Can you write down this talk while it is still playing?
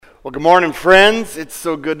Well, good morning, friends. It's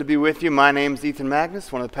so good to be with you. My name's Ethan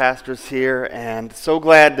Magnus, one of the pastors here, and so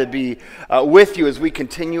glad to be with you as we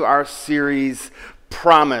continue our series,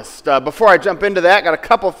 Promised. Before I jump into that, got a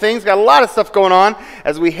couple things. Got a lot of stuff going on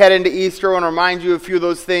as we head into Easter. I want to remind you of a few of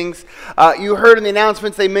those things. You heard in the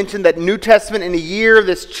announcements they mentioned that New Testament in a year,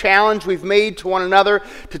 this challenge we've made to one another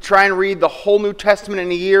to try and read the whole New Testament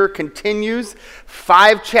in a year continues.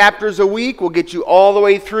 5 chapters a week will get you all the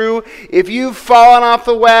way through. If you've fallen off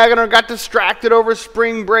the wagon or got distracted over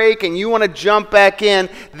spring break and you want to jump back in,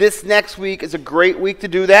 this next week is a great week to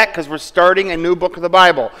do that because we're starting a new book of the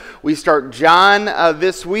Bible. We start John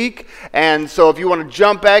this week, and so if you want to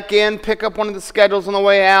jump back in, pick up one of the schedules on the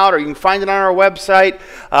way out, or you can find it on our website.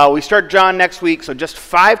 We start John next week, so just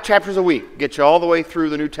 5 chapters a week get you all the way through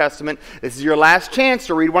the New Testament. This is your last chance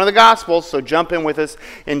to read one of the Gospels, so jump in with us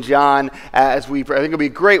in John as I think it'll be a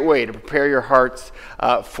great way to prepare your hearts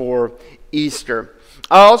for Easter.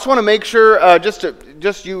 I also want to make sure,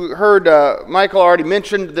 you heard Michael already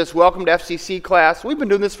mentioned this Welcome to FCC class. We've been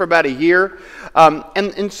doing this for about a year,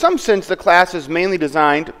 and in some sense the class is mainly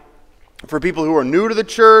designed for people who are new to the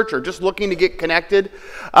church or just looking to get connected.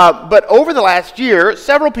 But over the last year,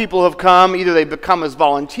 several people have come, either they've become as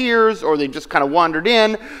volunteers or they just kind of wandered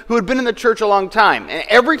in, who had been in the church a long time. And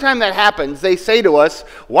every time that happens, they say to us,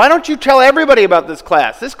 why don't you tell everybody about this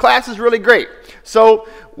class? This class is really great. So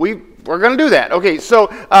we're going to do that. Okay, so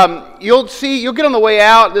you'll get on the way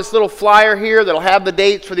out this little flyer here that'll have the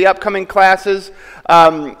dates for the upcoming classes.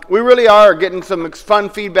 We really are getting some fun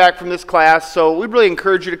feedback from this class, so we really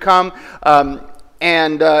encourage you to come.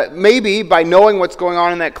 And maybe by knowing what's going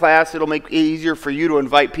on in that class, it'll make it easier for you to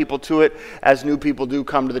invite people to it as new people do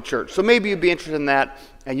come to the church. So maybe you'd be interested in that,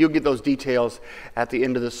 and you'll get those details at the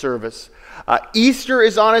end of the service. Easter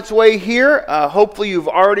is on its way here. Hopefully you've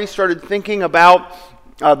already started thinking about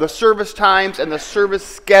the service times and the service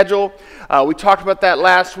schedule. We talked about that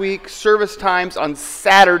last week. Service times on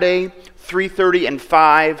Saturday, 3:30 and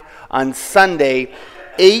 5. On Sunday,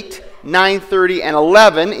 8, 9:30, and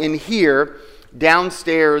 11 in here.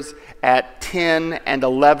 Downstairs at 10 and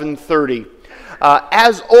 11:30.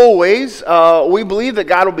 As always, we believe that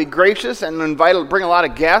God will be gracious and bring a lot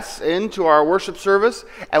of guests into our worship service.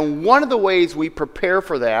 And one of the ways we prepare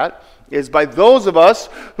for that is by those of us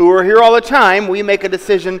who are here all the time, we make a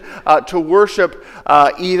decision to worship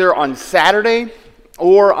either on Saturday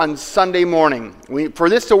or on Sunday morning. For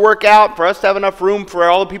this to work out, for us to have enough room for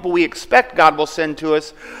all the people we expect God will send to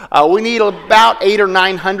us, we need about 800 or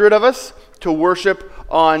 900 of us to worship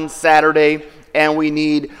on Saturday, and we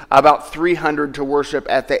need about 300 to worship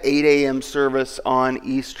at the 8 a.m. service on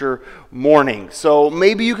Easter morning. So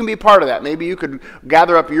maybe you can be part of that. Maybe you could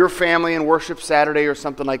gather up your family and worship Saturday or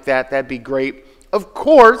something like that. That'd be great. Of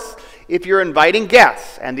course, if you're inviting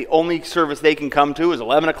guests and the only service they can come to is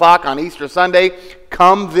 11 o'clock on Easter Sunday,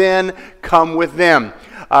 come then, come with them.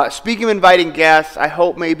 Speaking of inviting guests, I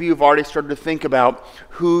hope maybe you've already started to think about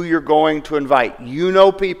who you're going to invite. You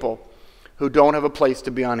know people who don't have a place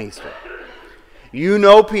to be on Easter. You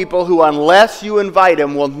know people who, unless you invite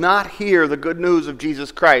them, will not hear the good news of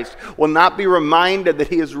Jesus Christ, will not be reminded that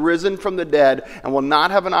He is risen from the dead, and will not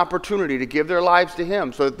have an opportunity to give their lives to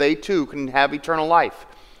Him so that they too can have eternal life.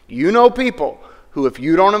 You know people who, if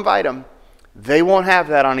you don't invite them, they won't have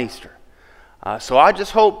that on Easter. So I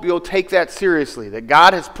just hope you'll take that seriously, that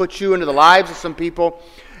God has put you into the lives of some people,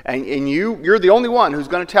 and you're the only one who's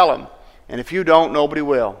going to tell them. And if you don't, nobody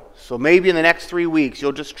will. So maybe in the next 3 weeks,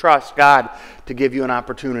 you'll just trust God to give you an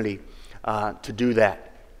opportunity to do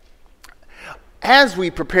that. As we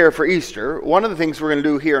prepare for Easter, one of the things we're going to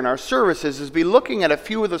do here in our services is be looking at a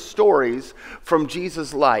few of the stories from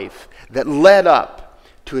Jesus' life that led up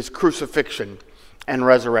to His crucifixion and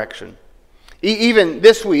resurrection. Even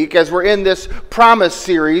this week, as we're in this Promise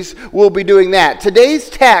series, we'll be doing that. Today's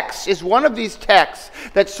text is one of these texts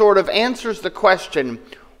that sort of answers the question,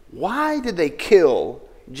 why did they kill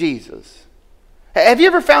Jesus? Have you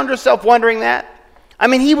ever found yourself wondering that? I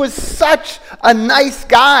mean, He was such a nice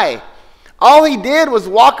guy. All He did was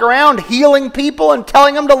walk around healing people and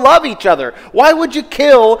telling them to love each other. Why would you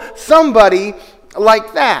kill somebody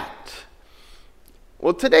like that?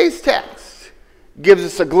 Well, today's text gives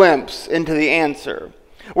us a glimpse into the answer.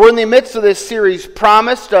 We're in the midst of this series,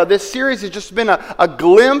 Promised. This series has just been a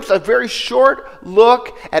glimpse, a very short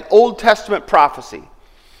look at Old Testament prophecy.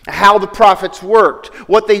 How the prophets worked,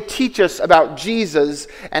 what they teach us about Jesus,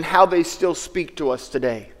 and how they still speak to us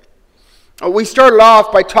today. We started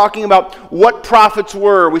off by talking about what prophets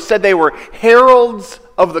were. We said they were heralds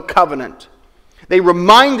of the covenant. They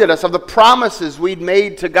reminded us of the promises we'd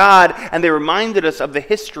made to God, and they reminded us of the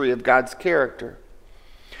history of God's character.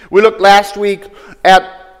 We looked last week at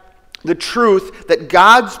the truth that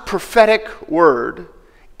God's prophetic word,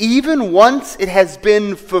 even once it has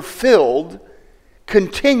been fulfilled,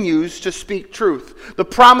 continues to speak truth. The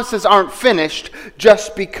promises aren't finished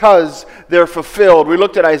just because they're fulfilled. We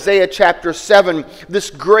looked at Isaiah chapter 7, this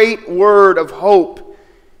great word of hope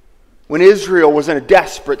when Israel was in a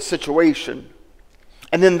desperate situation.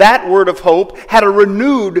 And then that word of hope had a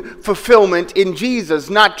renewed fulfillment in Jesus,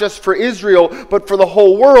 not just for Israel, but for the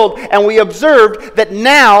whole world. And we observed that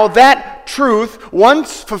now that truth,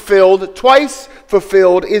 once fulfilled, twice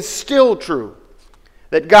fulfilled, is still true.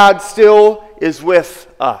 That God still is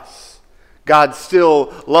with us. God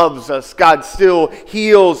still loves us. God still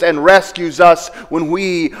heals and rescues us when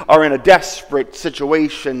we are in a desperate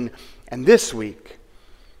situation. And this week,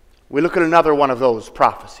 we look at another one of those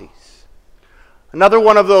prophecies. Another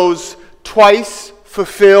one of those twice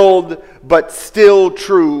fulfilled but still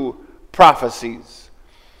true prophecies.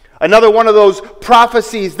 Another one of those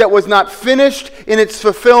prophecies that was not finished in its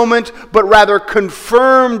fulfillment, but rather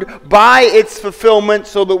confirmed by its fulfillment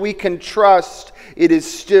so that we can trust it is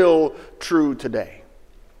still true today.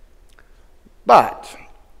 But,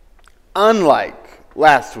 unlike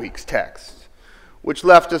last week's text, which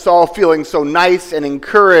left us all feeling so nice and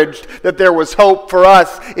encouraged that there was hope for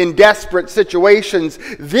us in desperate situations,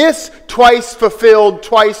 this twice fulfilled,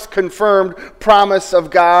 twice confirmed promise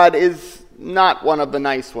of God is not one of the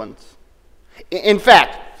nice ones. In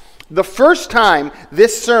fact, the first time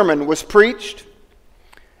this sermon was preached,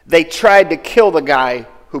 they tried to kill the guy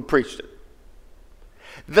who preached it.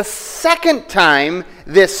 The second time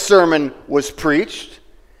this sermon was preached,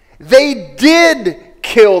 they did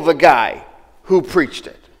kill the guy who preached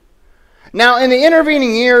it. Now, in the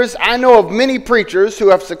intervening years, I know of many preachers who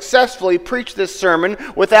have successfully preached this sermon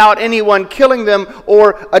without anyone killing them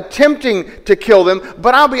or attempting to kill them.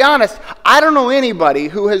 But I'll be honest, I don't know anybody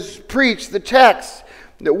who has preached the text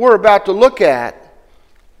that we're about to look at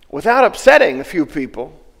without upsetting a few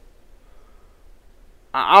people.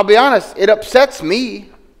 I'll be honest, it upsets me.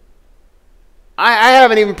 I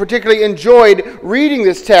haven't even particularly enjoyed reading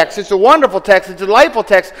this text. It's a wonderful text, it's a delightful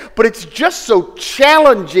text, but it's just so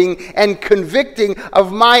challenging and convicting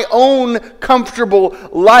of my own comfortable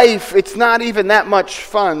life. It's not even that much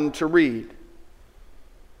fun to read.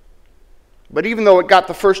 But even though it got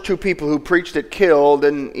the first two people who preached it killed,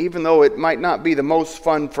 and even though it might not be the most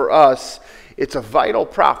fun for us, it's a vital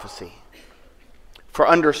prophecy for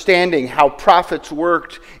understanding how prophets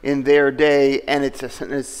worked in their day, and it's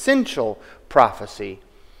an essential prophecy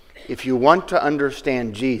if you want to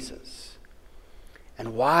understand Jesus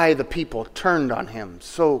and why the people turned on him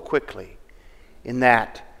so quickly in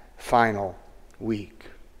that final week.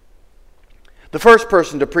 The first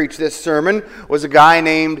person to preach this sermon was a guy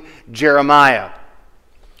named Jeremiah.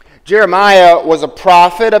 Jeremiah was a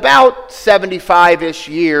prophet about 75-ish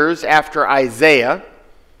years after Isaiah.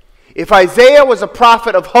 If Isaiah was a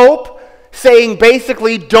prophet of hope, saying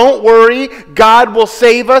basically, don't worry, God will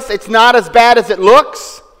save us, it's not as bad as it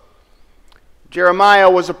looks, Jeremiah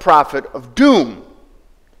was a prophet of doom,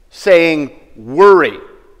 saying, worry,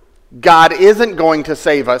 God isn't going to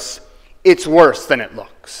save us, it's worse than it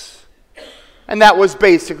looks. And that was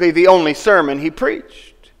basically the only sermon he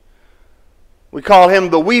preached. We call him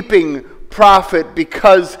the weeping prophet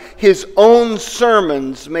because his own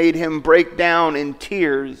sermons made him break down in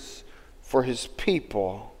tears for his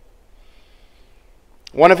people.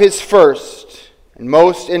 One of his first and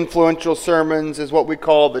most influential sermons is what we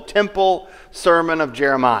call the Temple Sermon of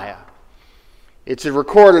Jeremiah. It's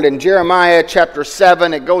recorded in Jeremiah chapter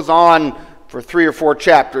 7. It goes on for 3 or 4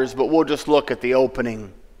 chapters, but we'll just look at the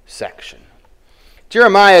opening section.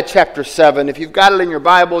 Jeremiah chapter 7. If you've got it in your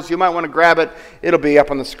Bibles, you might want to grab it. It'll be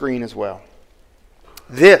up on the screen as well.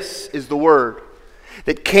 This is the word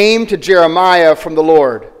that came to Jeremiah from the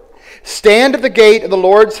Lord. Stand at the gate of the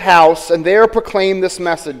Lord's house, and there proclaim this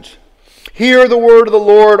message. Hear the word of the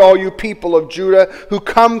Lord, all you people of Judah, who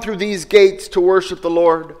come through these gates to worship the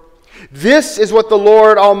Lord. This is what the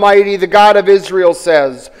Lord Almighty, the God of Israel,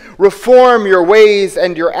 says. Reform your ways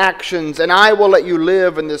and your actions, and I will let you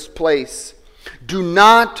live in this place. Do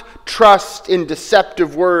not trust in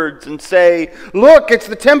deceptive words and say, look, it's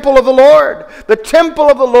the temple of the Lord, the temple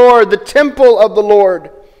of the Lord, the temple of the Lord.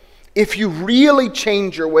 If you really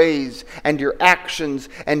change your ways and your actions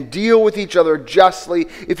and deal with each other justly,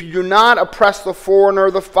 if you do not oppress the foreigner,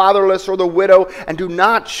 the fatherless, or the widow, and do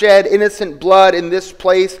not shed innocent blood in this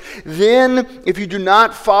place, then if you do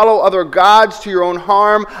not follow other gods to your own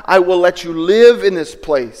harm, I will let you live in this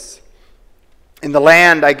place, in the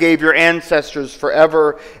land I gave your ancestors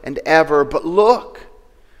forever and ever. But look,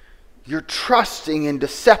 you're trusting in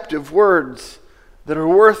deceptive words that are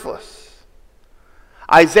worthless.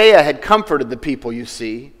 Isaiah had comforted the people, you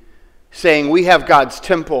see, saying, we have God's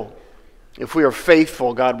temple. If we are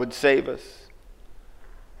faithful, God would save us.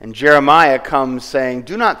 And Jeremiah comes saying,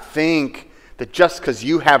 do not think that just because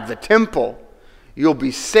you have the temple, you'll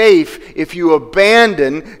be safe if you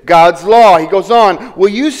abandon God's law. He goes on, will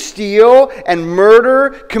you steal and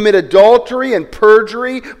murder, commit adultery and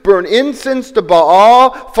perjury, burn incense to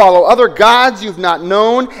Baal, follow other gods you've not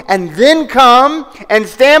known, and then come and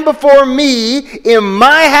stand before me in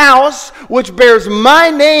my house, which bears my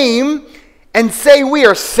name, and say we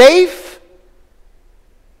are safe?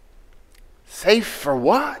 Safe for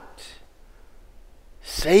what?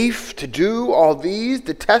 Safe to do all these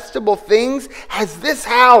detestable things? Has this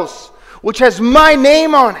house, which has my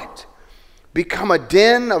name on it, become a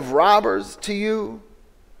den of robbers to you?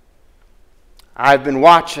 I've been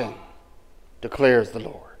watching, declares the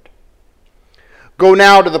Lord. Go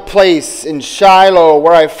now to the place in Shiloh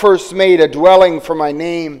where I first made a dwelling for my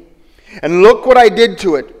name, and look what I did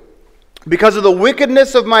to it. Because of the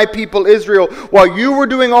wickedness of my people Israel, while you were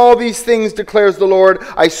doing all these things, declares the Lord,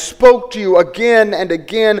 I spoke to you again and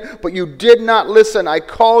again, but you did not listen. I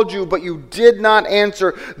called you, but you did not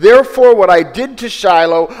answer. Therefore, what I did to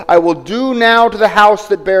Shiloh, I will do now to the house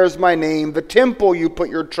that bears my name, the temple you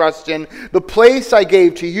put your trust in, the place I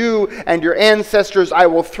gave to you and your ancestors. I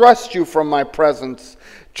will thrust you from my presence,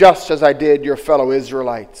 just as I did your fellow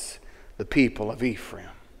Israelites, the people of Ephraim.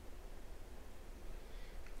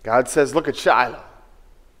 God says, look at Shiloh.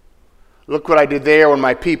 Look what I did there when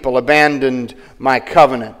my people abandoned my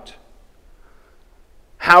covenant.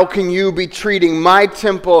 How can you be treating my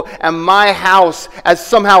temple and my house as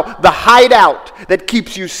somehow the hideout that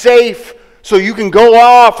keeps you safe so you can go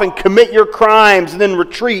off and commit your crimes and then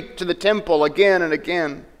retreat to the temple again and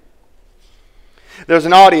again? There's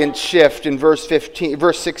an audience shift in verse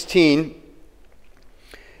 16.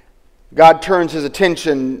 God turns his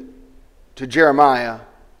attention to Jeremiah.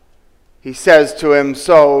 He says to him,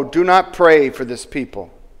 so do not pray for this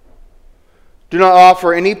people. Do not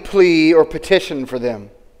offer any plea or petition for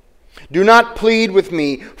them. Do not plead with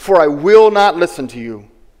me, for I will not listen to you.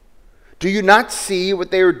 Do you not see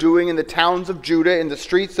what they are doing in the towns of Judah, in the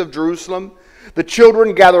streets of Jerusalem? The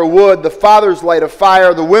children gather wood, the fathers light a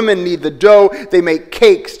fire, the women knead the dough, they make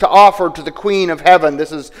cakes to offer to the queen of heaven.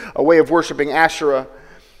 This is a way of worshiping Asherah.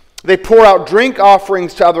 They pour out drink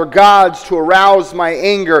offerings to other gods to arouse my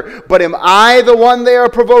anger. But am I the one they are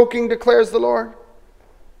provoking, declares the Lord?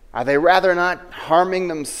 Are they rather not harming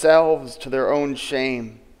themselves to their own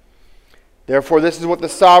shame? Therefore, this is what the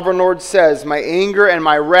sovereign Lord says, my anger and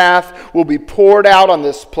my wrath will be poured out on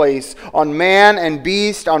this place, on man and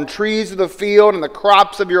beast, on trees of the field and the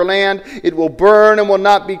crops of your land. It will burn and will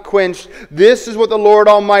not be quenched. This is what the Lord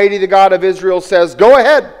Almighty, the God of Israel, says. Go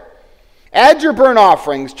ahead. Add your burnt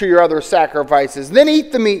offerings to your other sacrifices, then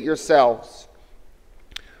eat the meat yourselves.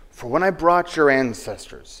 For when I brought your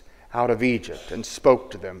ancestors out of Egypt and spoke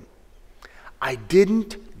to them, I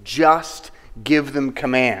didn't just give them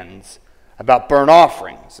commands about burnt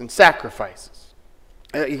offerings and sacrifices.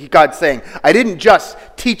 God's saying, I didn't just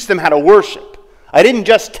teach them how to worship. I didn't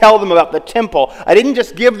just tell them about the temple. I didn't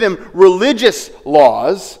just give them religious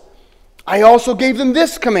laws. I also gave them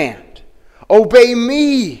this command. Obey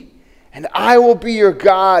me. And I will be your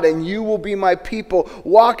God, and you will be my people.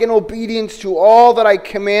 Walk in obedience to all that I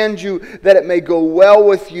command you, that it may go well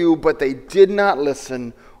with you. But they did not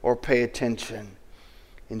listen or pay attention.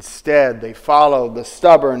 Instead, they followed the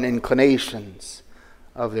stubborn inclinations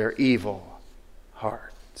of their evil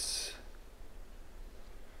hearts.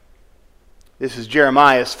 This is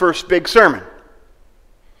Jeremiah's first big sermon.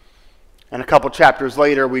 And a couple chapters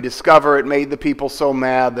later, we discover it made the people so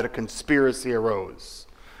mad that a conspiracy arose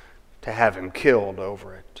to have him killed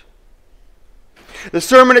over it. The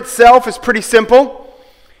sermon itself is pretty simple.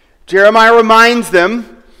 Jeremiah reminds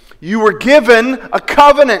them, you were given a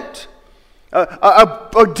covenant,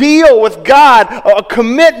 a deal with God, a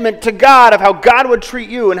commitment to God of how God would treat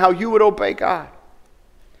you and how you would obey God.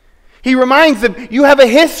 He reminds them, you have a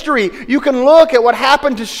history. You can look at what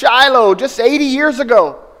happened to Shiloh just 80 years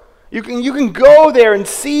ago. You can go there and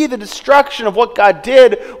see the destruction of what God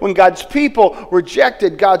did when God's people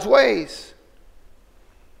rejected God's ways.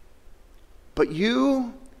 But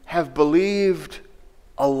you have believed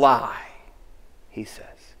a lie, he says.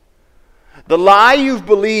 The lie you've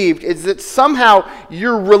believed is that somehow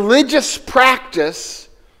your religious practice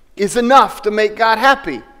is enough to make God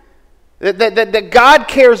happy. That God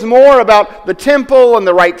cares more about the temple and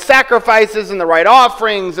the right sacrifices and the right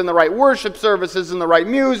offerings and the right worship services and the right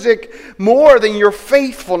music more than your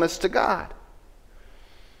faithfulness to God.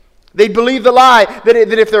 They believed the lie that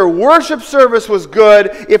if their worship service was good,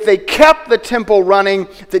 if they kept the temple running,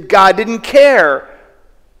 that God didn't care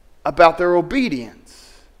about their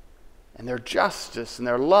obedience and their justice and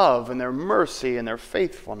their love and their mercy and their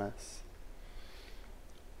faithfulness.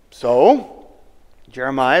 So,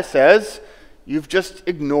 Jeremiah says, you've just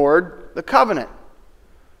ignored the covenant.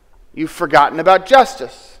 You've forgotten about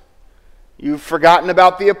justice. You've forgotten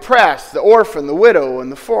about the oppressed, the orphan, the widow, and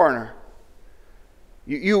the foreigner.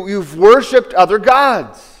 You've worshipped other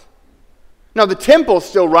gods. Now, the temple's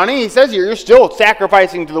still running. He says you're still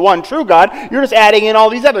sacrificing to the one true God. You're just adding in all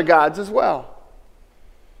these other gods as well.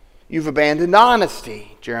 You've abandoned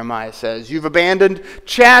honesty, Jeremiah says. You've abandoned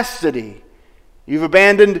chastity. You've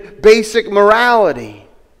abandoned basic morality.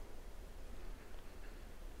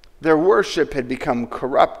 Their worship had become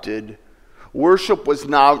corrupted. Worship was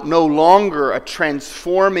now no longer a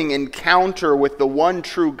transforming encounter with the one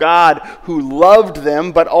true God who loved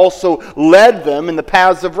them but also led them in the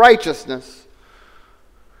paths of righteousness.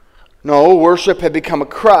 No, worship had become a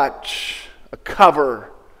crutch, a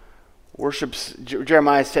cover. Worship,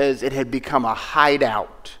 Jeremiah says, it had become a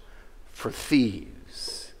hideout for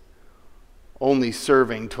thieves, only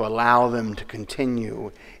serving to allow them to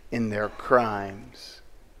continue in their crimes.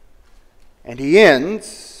 And he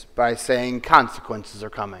ends by saying consequences are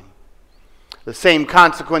coming. The same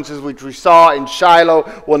consequences which we saw in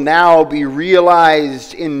Shiloh will now be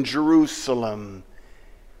realized in Jerusalem.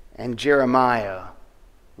 And Jeremiah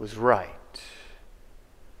was right.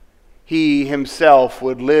 He himself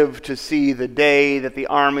would live to see the day that the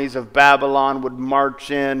armies of Babylon would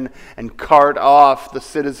march in and cart off the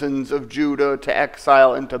citizens of Judah to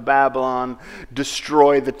exile into Babylon,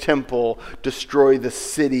 destroy the temple, destroy the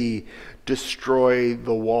city, destroy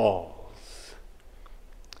the walls.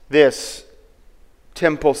 This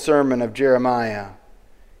temple sermon of Jeremiah,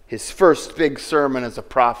 his first big sermon as a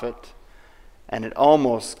prophet, and it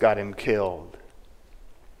almost got him killed.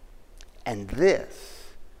 And this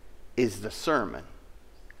is the sermon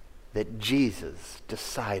that Jesus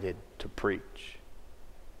decided to preach.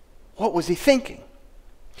 What was he thinking?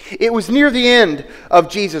 It was near the end of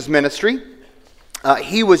Jesus' ministry.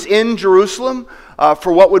 He was in Jerusalem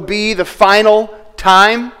for what would be the final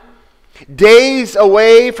time. Days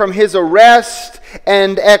away from his arrest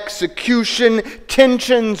and execution,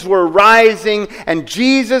 tensions were rising, and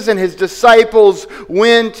Jesus and his disciples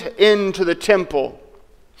went into the temple.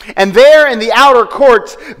 And there in the outer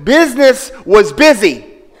courts, business was busy.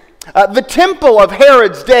 The temple of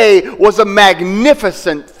Herod's day was a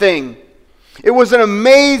magnificent thing. It was an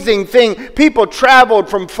amazing thing. People traveled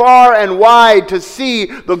from far and wide to see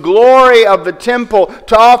the glory of the temple,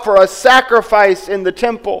 to offer a sacrifice in the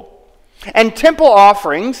temple. And temple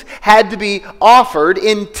offerings had to be offered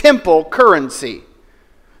in temple currency.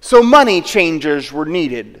 So money changers were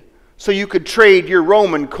needed. So you could trade your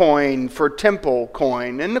Roman coin for temple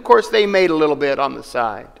coin. And of course they made a little bit on the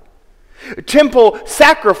side. Temple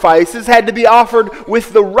sacrifices had to be offered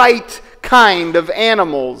with the right kind of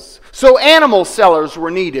animals. So animal sellers were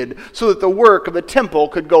needed so that the work of the temple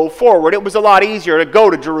could go forward. It was a lot easier to go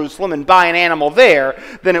to Jerusalem and buy an animal there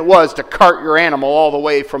than it was to cart your animal all the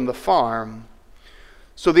way from the farm.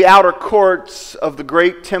 So the outer courts of the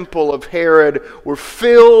great temple of Herod were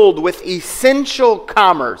filled with essential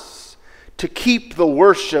commerce to keep the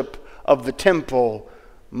worship of the temple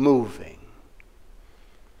moving.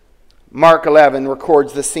 Mark 11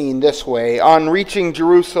 records the scene this way. On reaching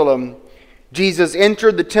Jerusalem, Jesus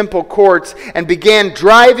entered the temple courts and began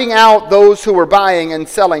driving out those who were buying and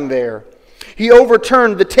selling there. He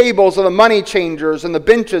overturned the tables of the money changers and the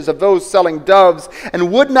benches of those selling doves,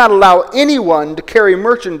 and would not allow anyone to carry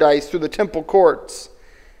merchandise through the temple courts.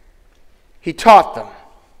 He taught them,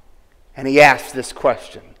 and he asked this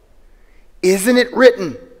question: "Isn't it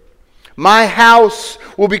written, 'My house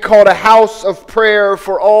will be called a house of prayer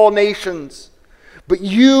for all nations'? But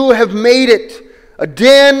you have made it a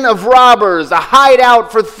den of robbers, a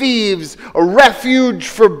hideout for thieves, a refuge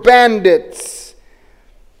for bandits."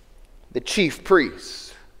 The chief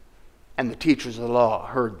priests and the teachers of the law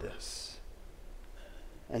heard this,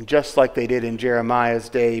 and just like they did in Jeremiah's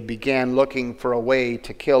day, began looking for a way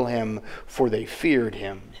to kill him, for they feared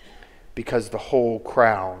him, because the whole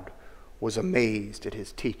crowd was amazed at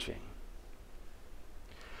his teaching.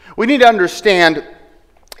 We need to understand,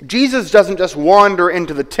 Jesus doesn't just wander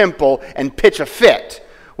into the temple and pitch a fit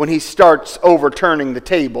when he starts overturning the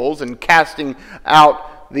tables and casting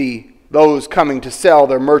out those coming to sell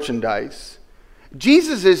their merchandise.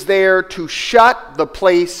 Jesus is there to shut the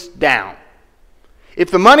place down.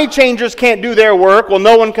 If the money changers can't do their work, well,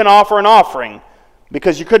 no one can offer an offering,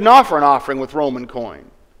 because you couldn't offer an offering with Roman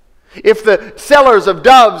coin. If the sellers of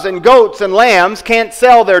doves and goats and lambs can't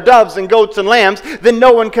sell their doves and goats and lambs, then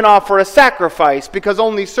no one can offer a sacrifice because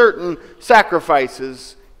only certain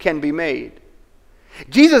sacrifices can be made.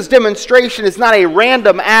 Jesus' demonstration is not a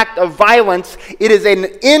random act of violence. It is an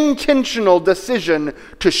intentional decision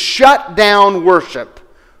to shut down worship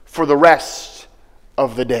for the rest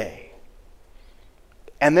of the day.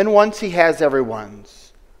 And then once he has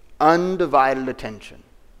everyone's undivided attention,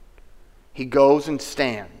 he goes and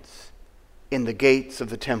stands in the gates of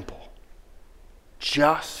the temple,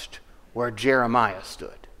 just where Jeremiah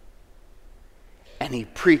stood. And he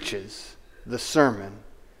preaches the sermon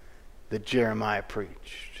that Jeremiah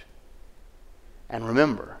preached. And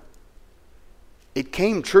remember, it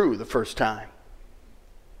came true the first time.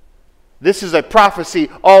 This is a prophecy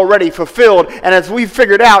already fulfilled. And as we've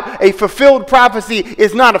figured out, a fulfilled prophecy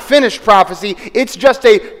is not a finished prophecy. It's just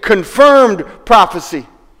a confirmed prophecy.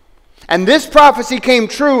 And this prophecy came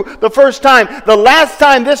true the first time. The last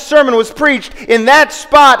time this sermon was preached, in that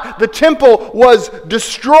spot, the temple was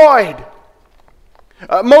destroyed.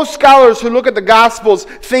 Most scholars who look at the Gospels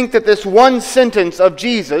think that this one sentence of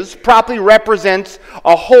Jesus properly represents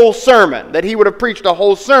a whole sermon, that he would have preached a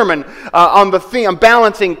whole sermon on the theme,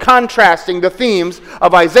 balancing, contrasting the themes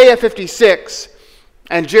of Isaiah 56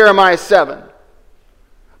 and Jeremiah 7.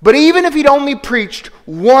 But even if he'd only preached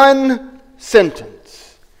one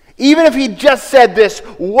sentence, even if he just said this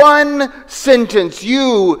one sentence,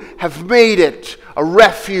 you have made it a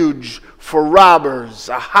refuge for robbers,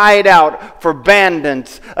 a hideout for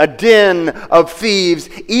bandits, a den of thieves.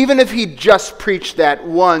 Even if he just preached that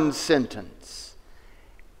one sentence,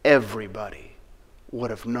 everybody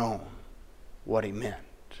would have known what he meant.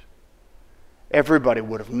 Everybody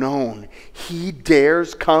would have known. He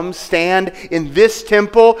dares come stand in this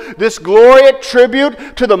temple, this glorious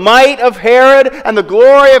tribute to the might of Herod and the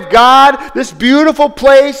glory of God, this beautiful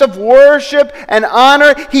place of worship and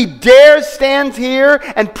honor. He dares stand here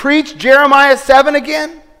and preach Jeremiah 7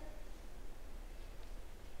 again.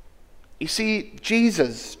 You see,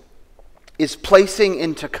 Jesus is placing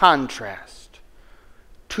into contrast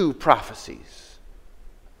two prophecies.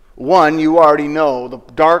 One, you already know, the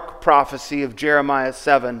dark prophecy of Jeremiah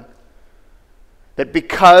 7, that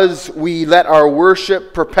because we let our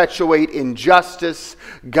worship perpetuate injustice,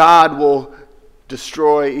 God will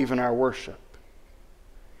destroy even our worship.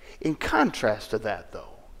 In contrast to that,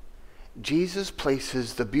 though, Jesus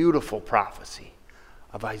places the beautiful prophecy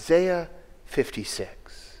of Isaiah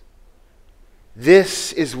 56.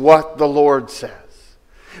 This is what the Lord says.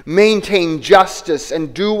 Maintain justice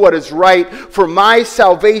and do what is right, for my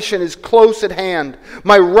salvation is close at hand.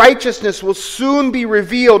 My righteousness will soon be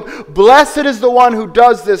revealed. Blessed is the one who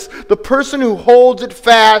does this, the person who holds it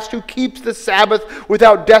fast, who keeps the Sabbath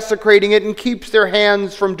without desecrating it, and keeps their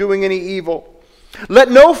hands from doing any evil. Let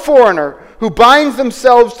no foreigner who binds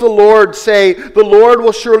themselves to the Lord say, the Lord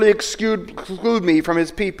will surely exclude me from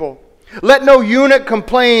his people. Let no eunuch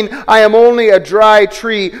complain, I am only a dry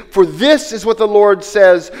tree. For this is what the Lord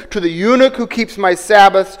says to the eunuch who keeps my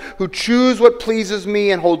Sabbaths, who choose what pleases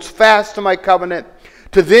me and holds fast to my covenant.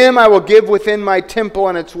 To them I will give within my temple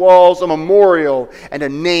and its walls a memorial and a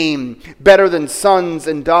name. Better than sons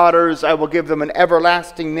and daughters, I will give them an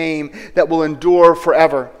everlasting name that will endure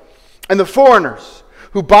forever. And the foreigners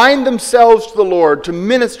who bind themselves to the Lord, to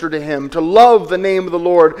minister to him, to love the name of the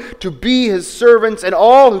Lord, to be his servants, and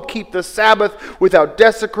all who keep the Sabbath without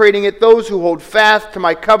desecrating it, those who hold fast to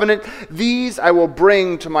my covenant, these I will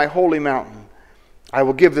bring to my holy mountain. I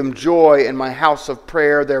will give them joy in my house of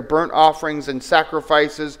prayer. Their burnt offerings and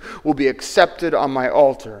sacrifices will be accepted on my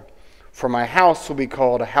altar. For my house will be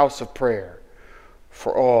called a house of prayer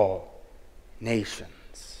for all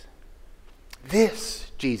nations.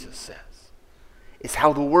 This, Jesus says, is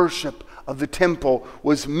how the worship of the temple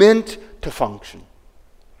was meant to function.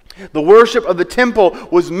 The worship of the temple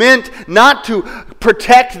was meant not to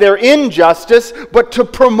protect their injustice, but to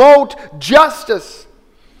promote justice.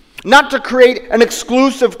 Not to create an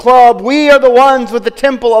exclusive club, we are the ones with the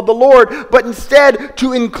temple of the Lord, but instead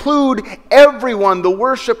to include everyone. The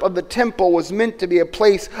worship of the temple was meant to be a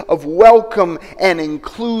place of welcome and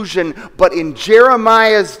inclusion, but in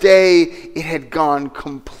Jeremiah's day, it had gone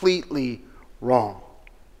completely wrong.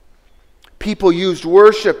 People used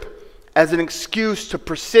worship as an excuse to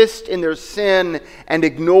persist in their sin and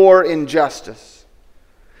ignore injustice.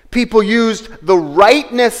 People used the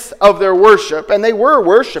rightness of their worship, and they were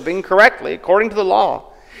worshiping correctly according to the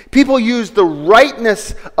law. People used the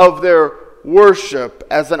rightness of their worship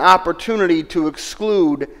as an opportunity to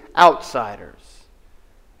exclude outsiders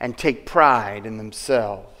and take pride in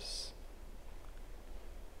themselves.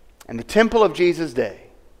 And the temple of Jesus' day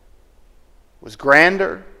was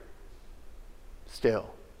grander still.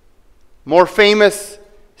 More famous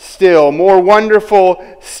still. More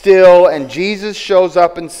wonderful still. And Jesus shows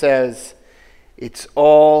up and says, it's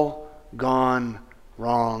all gone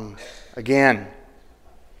wrong again.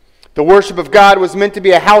 The worship of God was meant to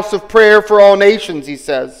be a house of prayer for all nations, he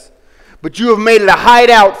says. But you have made it a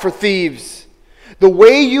hideout for thieves. The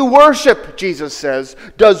way you worship, Jesus says,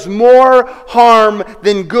 does more harm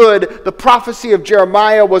than good. The prophecy of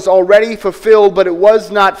Jeremiah was already fulfilled, but it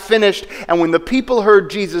was not finished. And when the people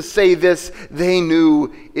heard Jesus say this, they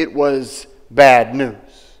knew it was bad news.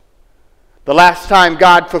 The last time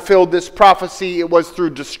God fulfilled this prophecy, it was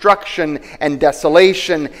through destruction and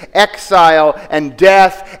desolation, exile and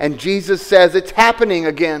death. And Jesus says it's happening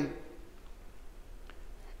again.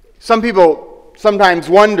 Some people sometimes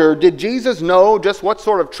wonder, did Jesus know just what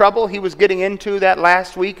sort of trouble he was getting into that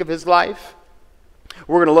last week of his life?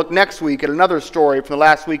 We're going to look next week at another story from the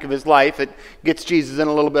last week of his life that gets Jesus in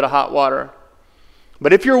a little bit of hot water.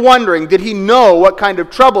 But if you're wondering, did he know what kind of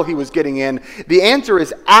trouble he was getting in? The answer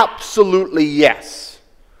is absolutely yes.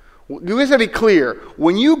 You guys have to be clear.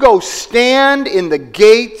 When you go stand in the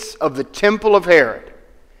gates of the temple of Herod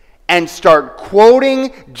and start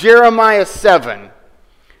quoting Jeremiah 7,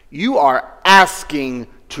 you are asking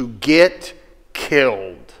to get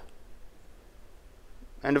killed.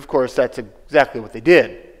 And of course, that's exactly what they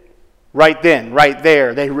did. Right then, right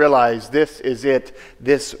there, they realized this is it.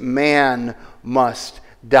 This man must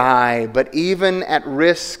die. But even at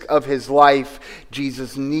risk of his life,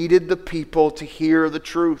 Jesus needed the people to hear the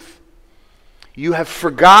truth. You have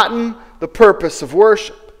forgotten the purpose of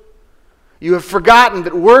worship. You have forgotten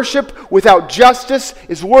that worship without justice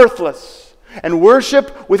is worthless. And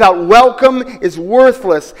worship without welcome is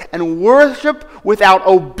worthless. And worship without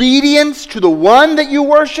obedience to the one that you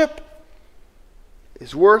worship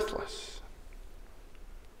is worthless.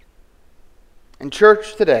 In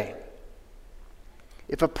church today,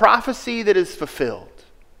 if a prophecy that is fulfilled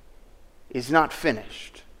is not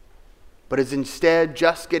finished, but is instead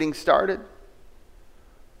just getting started,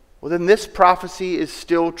 well, then this prophecy is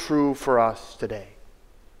still true for us today.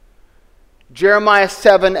 Jeremiah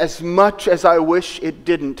 7, as much as I wish it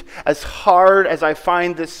didn't, as hard as I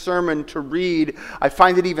find this sermon to read, I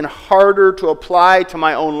find it even harder to apply to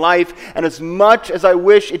my own life. And as much as I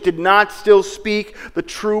wish it did not still speak the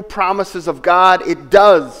true promises of God, it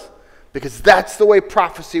does, because that's the way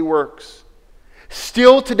prophecy works.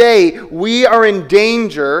 Still today, we are in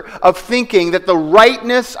danger of thinking that the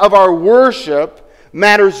rightness of our worship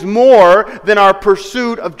matters more than our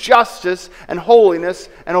pursuit of justice and holiness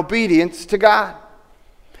and obedience to God.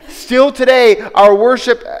 Still today, our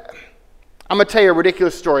worship... I'm going to tell you a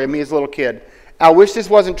ridiculous story of me as a little kid. I wish this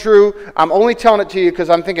wasn't true. I'm only telling it to you because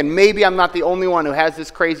I'm thinking maybe I'm not the only one who has this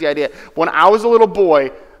crazy idea. When I was a little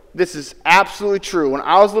boy, this is absolutely true. When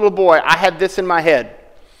I was a little boy, I had this in my head.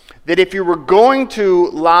 That if you were going to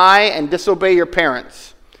lie and disobey your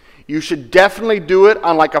parents, you should definitely do it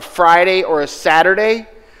on like a Friday or a Saturday,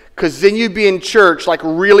 because then you'd be in church like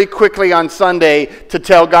really quickly on Sunday to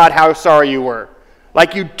tell God how sorry you were.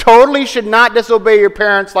 Like you totally should not disobey your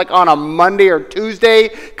parents like on a Monday or Tuesday,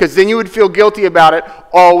 because then you would feel guilty about it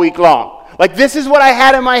all week long. Like this is what I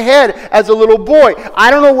had in my head as a little boy. I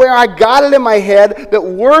don't know where I got it in my head that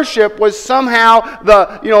worship was somehow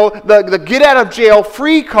the get out of jail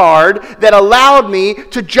free card that allowed me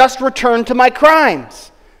to just return to my crimes.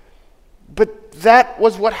 But that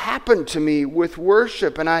was what happened to me with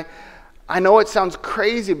worship. And I know it sounds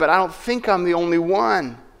crazy, but I don't think I'm the only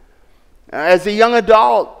one. As a young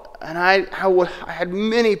adult, and I had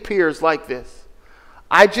many peers like this,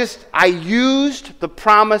 I used the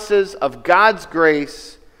promises of God's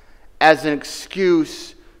grace as an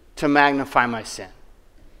excuse to magnify my sin.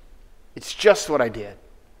 It's just what I did.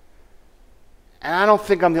 And I don't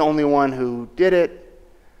think I'm the only one who did it.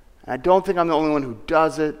 And I don't think I'm the only one who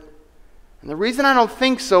does it. And the reason I don't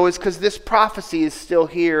think so is because this prophecy is still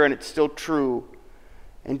here and it's still true.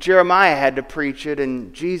 And Jeremiah had to preach it,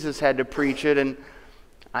 and Jesus had to preach it, and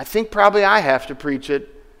I think probably I have to preach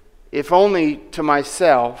it, if only to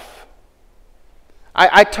myself.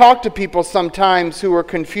 I talk to people sometimes who are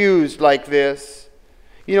confused like this.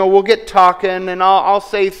 You know, we'll get talking, and I'll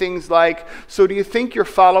say things like, so do you think you're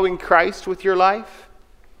following Christ with your life?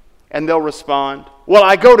 And they'll respond, well,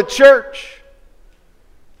 I go to church.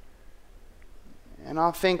 And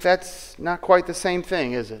I'll think that's not quite the same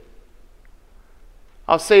thing, is it?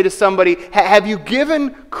 I'll say to somebody, have you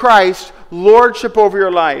given Christ lordship over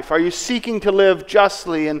your life? Are you seeking to live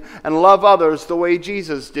justly and love others the way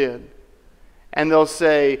Jesus did? And they'll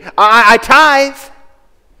say, I tithe.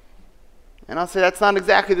 And I'll say, that's not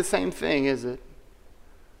exactly the same thing, is it?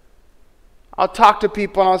 I'll talk to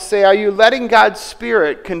people and I'll say, are you letting God's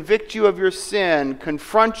Spirit convict you of your sin,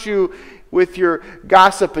 confront you with your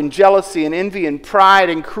gossip and jealousy and envy and pride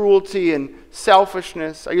and cruelty and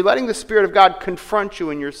selfishness? Are you letting the Spirit of God confront you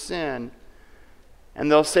in your sin? And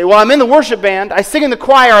they'll say, well, I'm in the worship band, I sing in the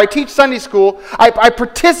choir, I teach Sunday school, I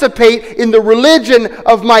participate in the religion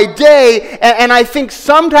of my day, and I think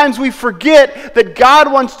sometimes we forget that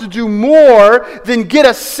God wants to do more than get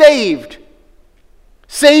us saved.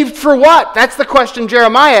 Saved for what? That's the question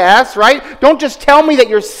Jeremiah asks, right? Don't just tell me that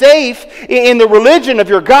you're safe in the religion of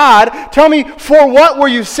your God. Tell me, for what were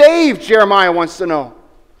you saved? Jeremiah wants to know.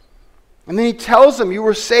 And then he tells them, you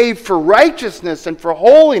were saved for righteousness and for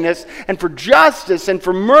holiness and for justice and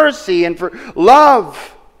for mercy and for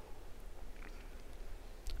love.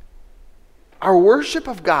 Our worship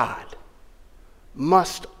of God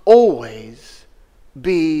must always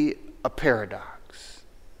be a paradox.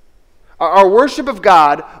 Our worship of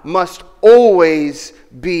God must always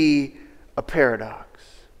be a paradox.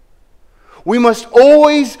 We must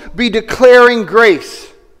always be declaring grace.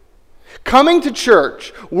 Coming to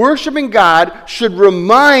church, worshiping God should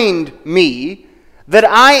remind me that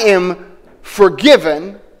I am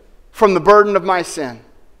forgiven from the burden of my sin.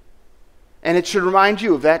 And it should remind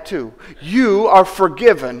you of that too. You are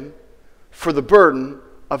forgiven for the burden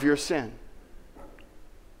of your sin.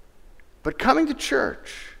 But coming to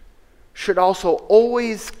church should also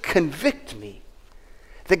always convict me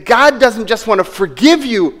that God doesn't just want to forgive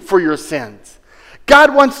you for your sins.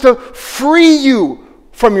 God wants to free you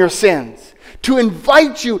from your sins, to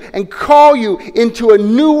invite you and call you into a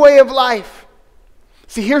new way of life.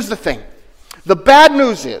 See, here's the thing. The bad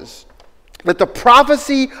news is that the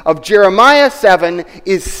prophecy of Jeremiah 7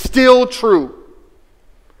 is still true.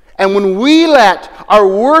 And when we let our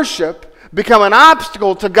worship become an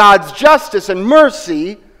obstacle to God's justice and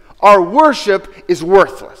mercy, our worship is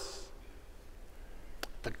worthless.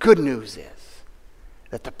 The good news is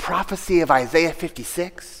that the prophecy of Isaiah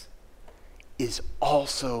 56 is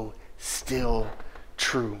also still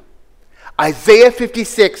true. Isaiah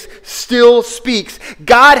 56 still speaks.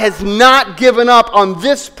 God has not given up on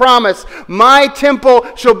this promise. My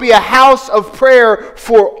temple shall be a house of prayer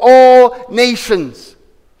for all nations.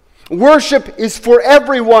 Worship is for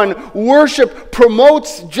everyone. Worship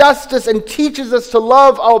promotes justice and teaches us to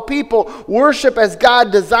love all people. Worship, as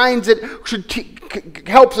God designs it,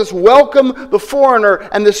 helps us welcome the foreigner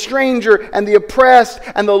and the stranger and the oppressed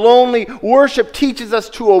and the lonely. Worship teaches us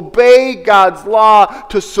to obey God's law,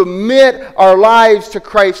 to submit our lives to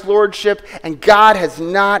Christ's lordship, and God has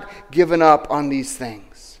not given up on these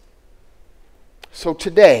things. So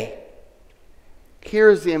today,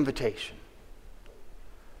 here's the invitation.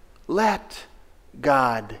 Let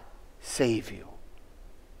God save you.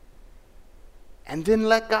 And then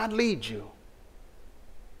let God lead you.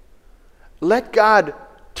 Let God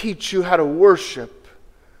teach you how to worship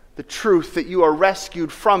the truth that you are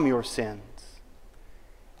rescued from your sins.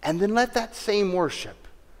 And then let that same worship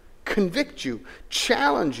convict you,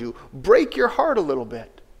 challenge you, break your heart a little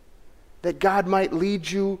bit, that God might lead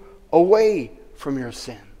you away from your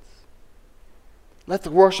sins. Let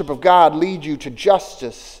the worship of God lead you to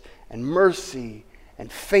justice and mercy and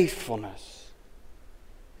faithfulness.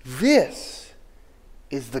 This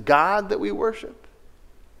is the God that we worship.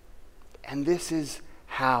 And this is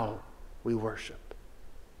how we worship.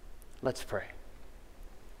 Let's pray.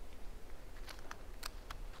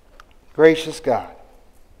 Gracious God,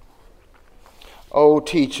 oh,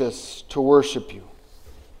 teach us to worship you.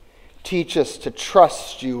 Teach us to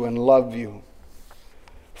trust you and love you.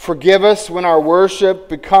 Forgive us when our worship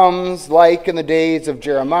becomes, like in the days of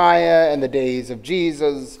Jeremiah and the days of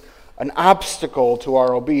Jesus, an obstacle to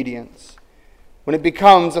our obedience. When it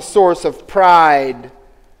becomes a source of pride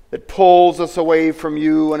that pulls us away from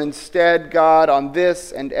you, and instead, God, on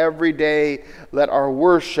this and every day, let our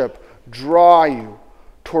worship draw you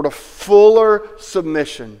toward a fuller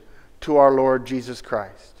submission to our Lord Jesus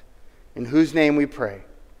Christ, in whose name we pray.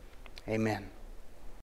 Amen.